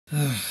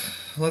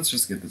Let's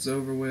just get this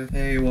over with.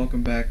 Hey,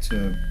 welcome back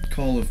to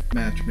Call of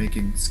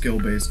Matchmaking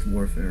Skill-Based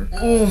Warfare.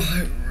 Oh,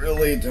 I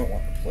really don't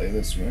want to play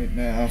this right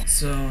now.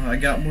 So, I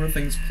got more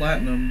things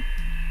platinum.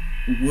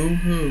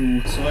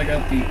 Woohoo! So I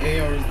got the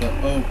ARs,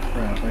 oh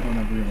crap, I don't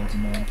have reloads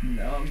now.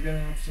 Now I'm gonna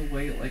have to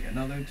wait like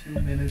another 2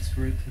 minutes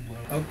for it to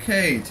load.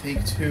 Okay,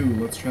 take 2,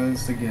 let's try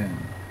this again.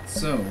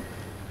 So,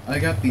 I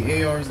got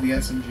the ARs, the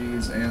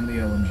SMGs, and the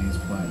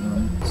LMGs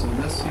platinum. So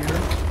this here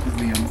is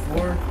the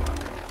M4.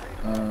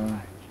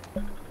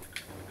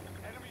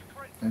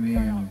 I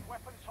mean,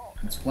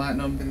 it's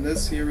platinum. And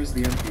this here is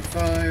the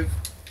MP5.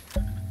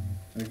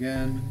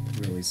 Again,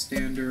 really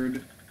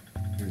standard.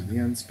 Here's the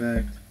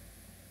inspect.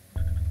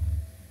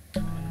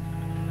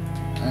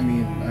 I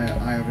mean,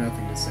 I have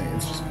nothing to say,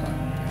 it's just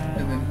platinum.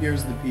 And then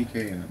here's the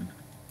PKM.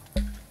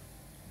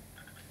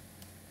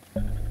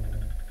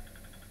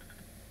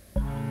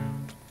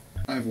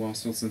 I've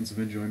lost all sense of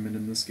enjoyment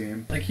in this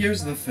game. Like,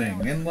 here's the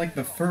thing, in like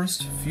the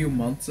first few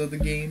months of the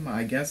game,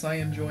 I guess I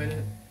enjoyed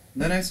it.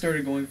 Then I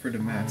started going for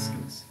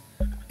Damascus.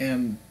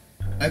 And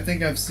I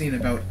think I've seen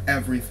about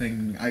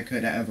everything I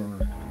could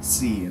ever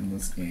see in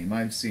this game.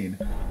 I've seen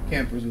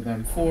campers with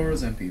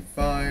M4s,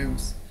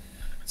 MP5s,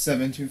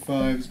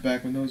 725s,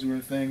 back when those were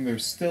a thing.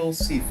 There's still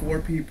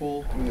C4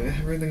 people.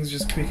 Everything's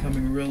just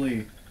becoming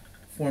really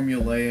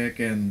formulaic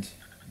and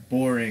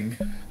boring,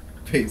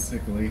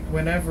 basically.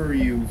 Whenever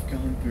you've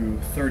gone through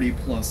 30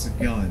 plus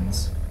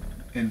guns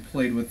and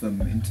played with them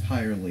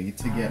entirely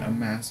to get a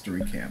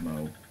mastery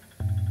camo,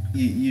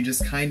 you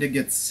just kinda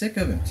get sick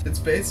of it. It's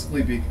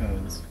basically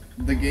because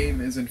the game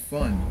isn't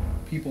fun.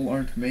 People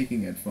aren't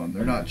making it fun.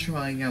 They're not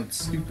trying out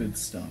stupid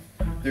stuff.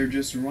 They're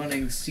just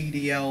running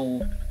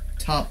CDL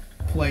top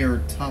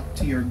player, top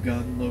tier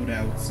gun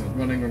loadouts and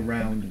running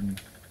around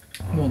and...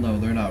 Well, no,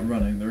 they're not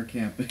running, they're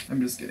camping.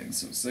 I'm just getting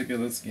so sick of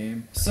this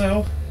game.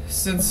 So,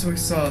 since we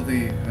saw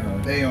the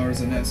ARs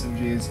and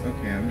SMGs,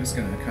 okay, I'm just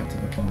gonna cut to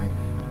the point.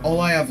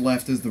 All I have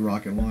left is the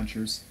rocket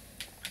launchers.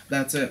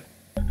 That's it.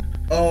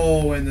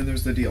 Oh, and then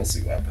there's the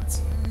DLC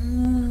weapons.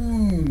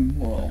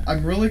 Well,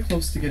 I'm really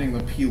close to getting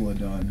the Pila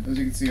done. As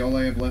you can see, all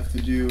I have left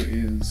to do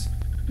is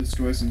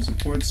destroy some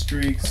support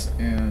streaks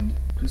and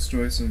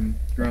destroy some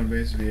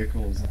ground-based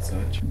vehicles and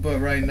such.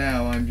 But right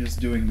now, I'm just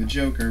doing the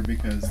Joker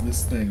because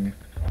this thing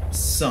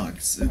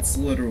sucks. It's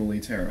literally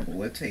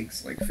terrible. It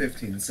takes like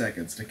 15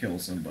 seconds to kill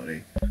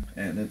somebody.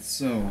 And it's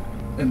so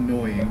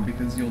annoying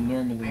because you'll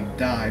normally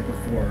die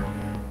before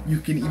you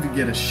can even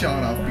get a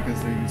shot off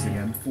because they're using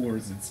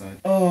M4s and such.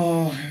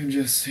 Oh, I'm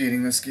just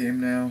hating this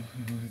game now.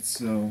 Oh, it's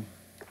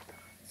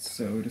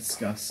so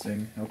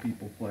disgusting how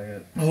people play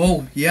it.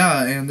 Oh,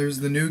 yeah, and there's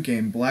the new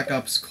game, Black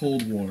Ops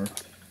Cold War.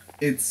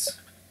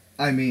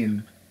 I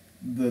mean,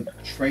 the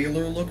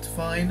trailer looked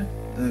fine.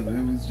 It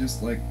was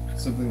just like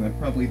something that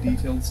probably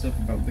detailed stuff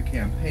about the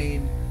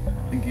campaign.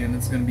 Again,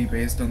 it's gonna be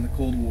based on the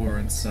Cold War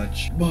and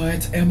such.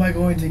 But am I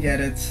going to get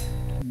it?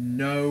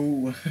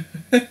 No.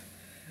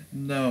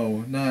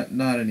 No,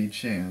 not any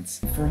chance.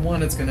 For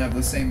one, it's gonna have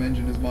the same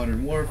engine as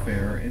Modern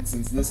Warfare, and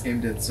since this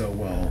game did so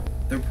well,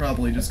 they're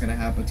probably just gonna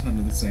have a ton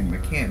of the same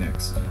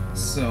mechanics.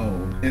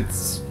 So,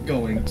 it's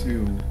going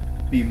to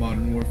be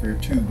Modern Warfare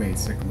 2,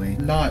 basically.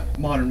 Not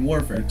Modern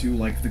Warfare 2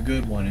 like the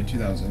good one in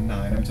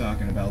 2009, I'm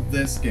talking about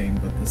this game,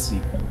 but the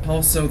sequel.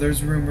 Also,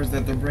 there's rumors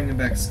that they're bringing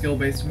back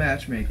skill-based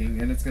matchmaking,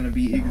 and it's gonna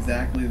be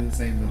exactly the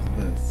same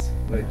as this,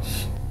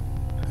 which...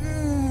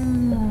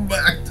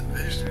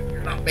 Activision,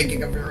 you're not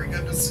making a very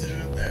good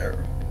decision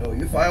there. No,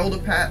 you filed a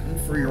patent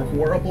for your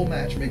horrible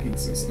matchmaking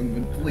system,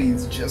 and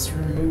please just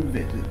remove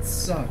it. It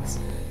sucks.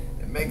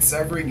 It makes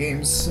every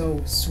game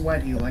so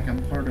sweaty, like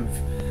I'm part of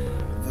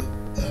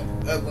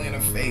the Atlanta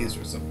Phase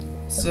or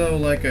something. So,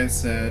 like I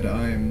said,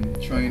 I'm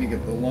trying to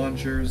get the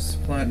launchers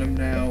platinum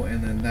now,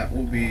 and then that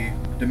will be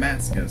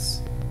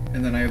Damascus.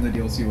 And then I have the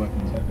DLC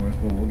weapons, of course,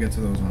 but we'll get to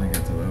those when I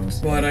get to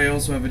those. But I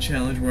also have a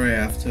challenge where I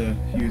have to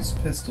use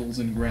pistols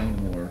in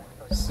ground war.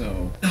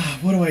 So,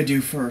 what do I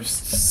do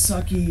first?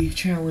 Sucky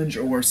challenge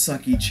or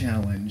sucky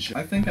challenge?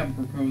 I think I'm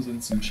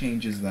proposing some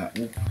changes that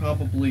will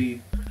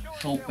probably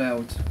help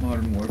out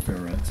Modern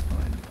Warfare a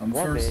ton.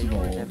 First of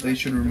all, they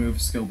should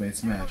remove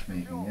skill-based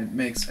matchmaking. It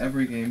makes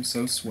every game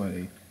so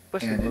sweaty,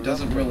 and it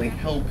doesn't really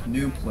help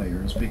new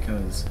players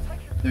because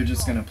they're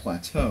just gonna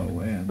plateau,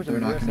 and they're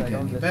not gonna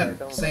get any better.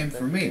 Same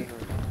for me.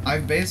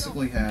 I've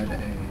basically had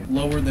a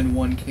lower than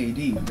 1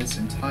 KD this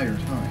entire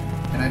time,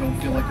 and I don't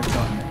feel like I've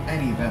gotten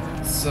any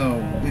better.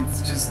 So,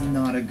 it's just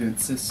not a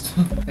good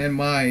system. And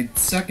my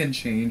second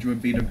change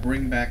would be to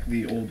bring back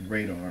the old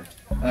radar.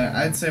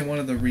 I'd say one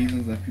of the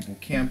reasons that people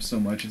camp so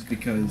much is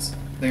because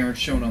they aren't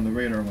shown on the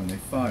radar when they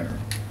fire,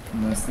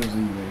 unless there's a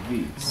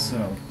UAV,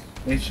 so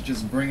they should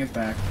just bring it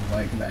back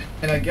like that.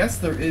 And I guess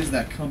there is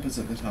that compass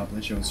at the top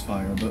that shows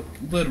fire, but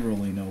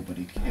literally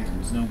nobody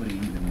cares. Nobody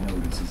even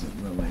notices it,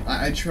 really.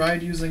 I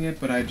tried using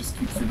it, but I just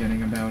keep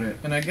forgetting about it.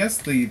 And I guess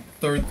the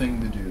third thing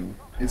to do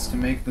is to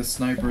make the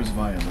snipers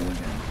viable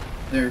again.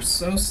 They're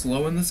so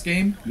slow in this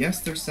game.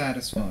 Yes, they're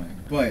satisfying,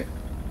 but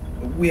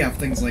we have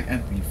things like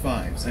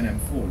MP5s and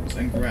M4s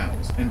and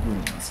Grau's and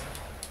Bruins.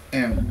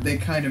 and they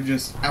kind of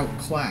just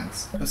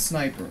outclass a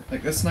sniper.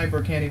 Like, a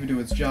sniper can't even do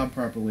its job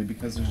properly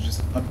because there's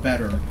just a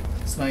better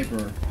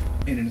sniper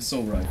in an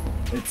assault rifle.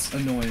 It's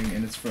annoying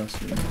and it's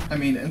frustrating. I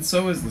mean, and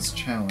so is this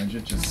challenge,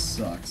 it just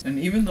sucks. And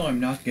even though I'm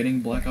not getting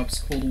Black Ops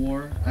Cold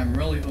War, I'm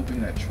really hoping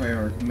that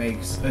Treyarch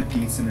makes a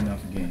decent enough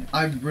game.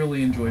 I've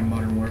really enjoyed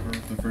Modern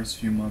Warfare for the first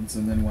few months,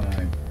 and then when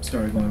I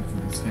started going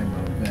through this game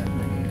mode, then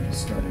the game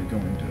just started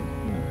going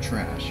to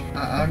trash.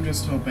 I'm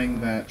just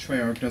hoping that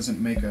Treyarch doesn't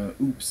make a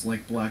oops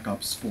like Black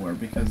Ops 4,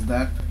 because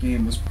that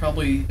game was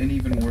probably an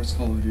even worse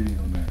Call of Duty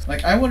than this.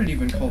 Like, I wouldn't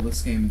even call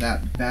this game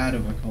that bad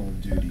of a Call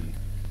of Duty.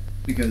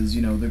 Because,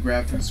 you know, the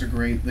graphics are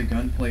great, the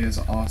gunplay is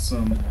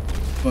awesome,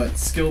 but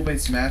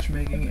skill-based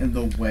matchmaking and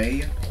the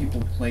way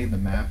people play the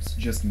maps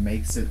just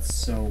makes it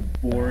so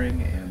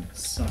boring and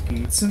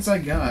sucky. Since I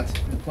got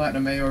the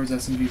Platinum ARs,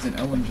 SMGs, and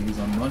LMGs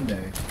on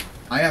Monday,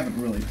 I haven't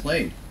really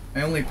played.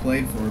 I only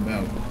played for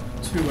about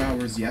 2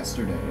 hours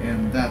yesterday,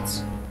 and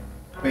that's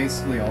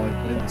basically all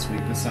I played this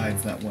week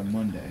besides that one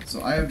Monday.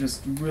 So I have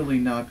just really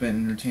not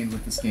been entertained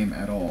with this game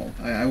at all.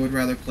 I would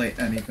rather play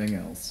anything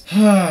else.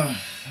 Okay.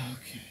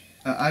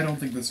 I don't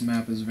think this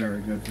map is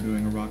very good for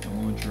doing a rocket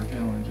launcher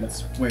challenge.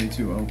 It's way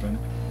too open.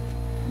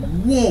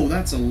 Whoa,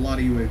 that's a lot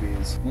of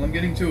UAVs. Well, I'm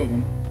getting 2 of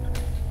them.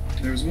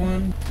 There's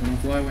one. Don't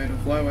fly away,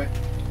 don't fly away.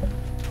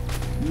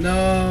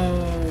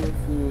 No,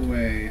 flew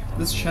away.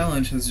 This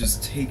challenge has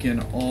just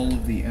taken all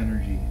of the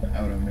energy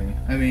out of me.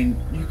 I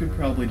mean, you could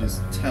probably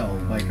just tell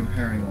by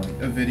comparing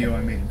like a video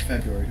I made in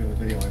February to a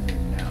video I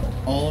made now.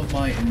 All of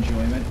my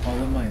enjoyment,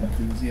 all of my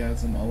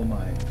enthusiasm, all of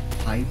my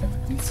hype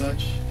and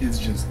such is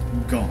just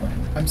gone.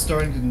 I'm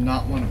starting to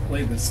not want to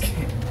play this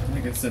game,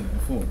 like I said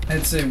before.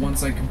 I'd say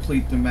once I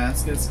complete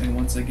Damascus and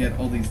once I get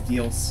all these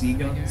DLC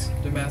guns,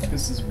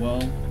 Damascus as well,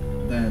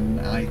 then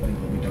I think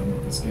I'll be done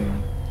with this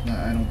game.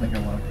 I don't think I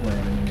want to play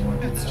it anymore.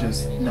 It's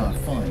just not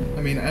fun.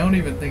 I mean, I don't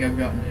even think I've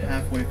gotten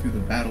halfway through the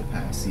Battle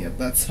Pass yet.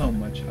 That's how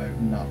much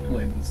I've not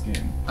played this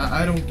game.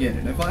 I don't get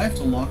it. If I have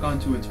to lock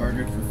onto a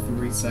target for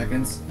 3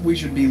 seconds, we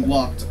should be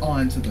locked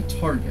onto the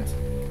target.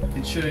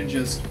 It shouldn't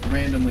just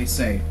randomly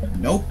say,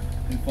 nope,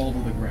 and fall to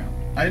the ground.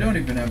 I don't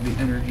even have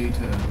the energy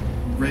to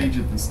rage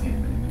at this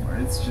game anymore.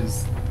 It's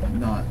just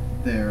not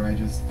there. I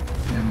just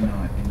am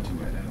not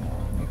into it at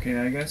all. Okay,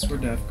 I guess we're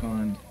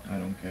DEFCON. I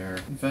don't care.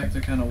 In fact,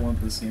 I kind of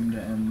want this game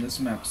to end. This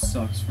map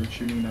sucks for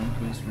shooting down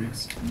kill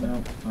streaks.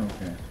 Nope.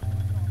 Okay.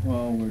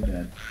 Well, we're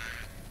dead.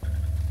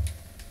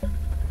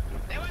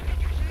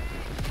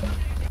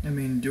 I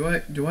mean, do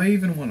I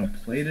even want to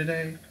play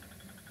today?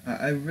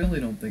 I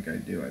really don't think I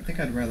do. I think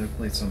I'd rather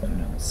play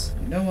something else.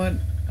 You know what?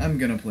 I'm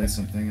gonna play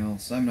something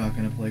else. I'm not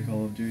gonna play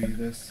Call of Duty.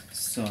 This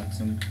sucks.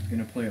 I'm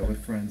gonna play it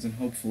with friends and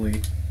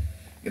hopefully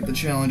get the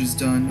challenges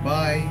done.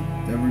 Bye,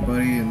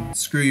 everybody, and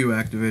screw you,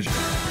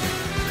 Activision.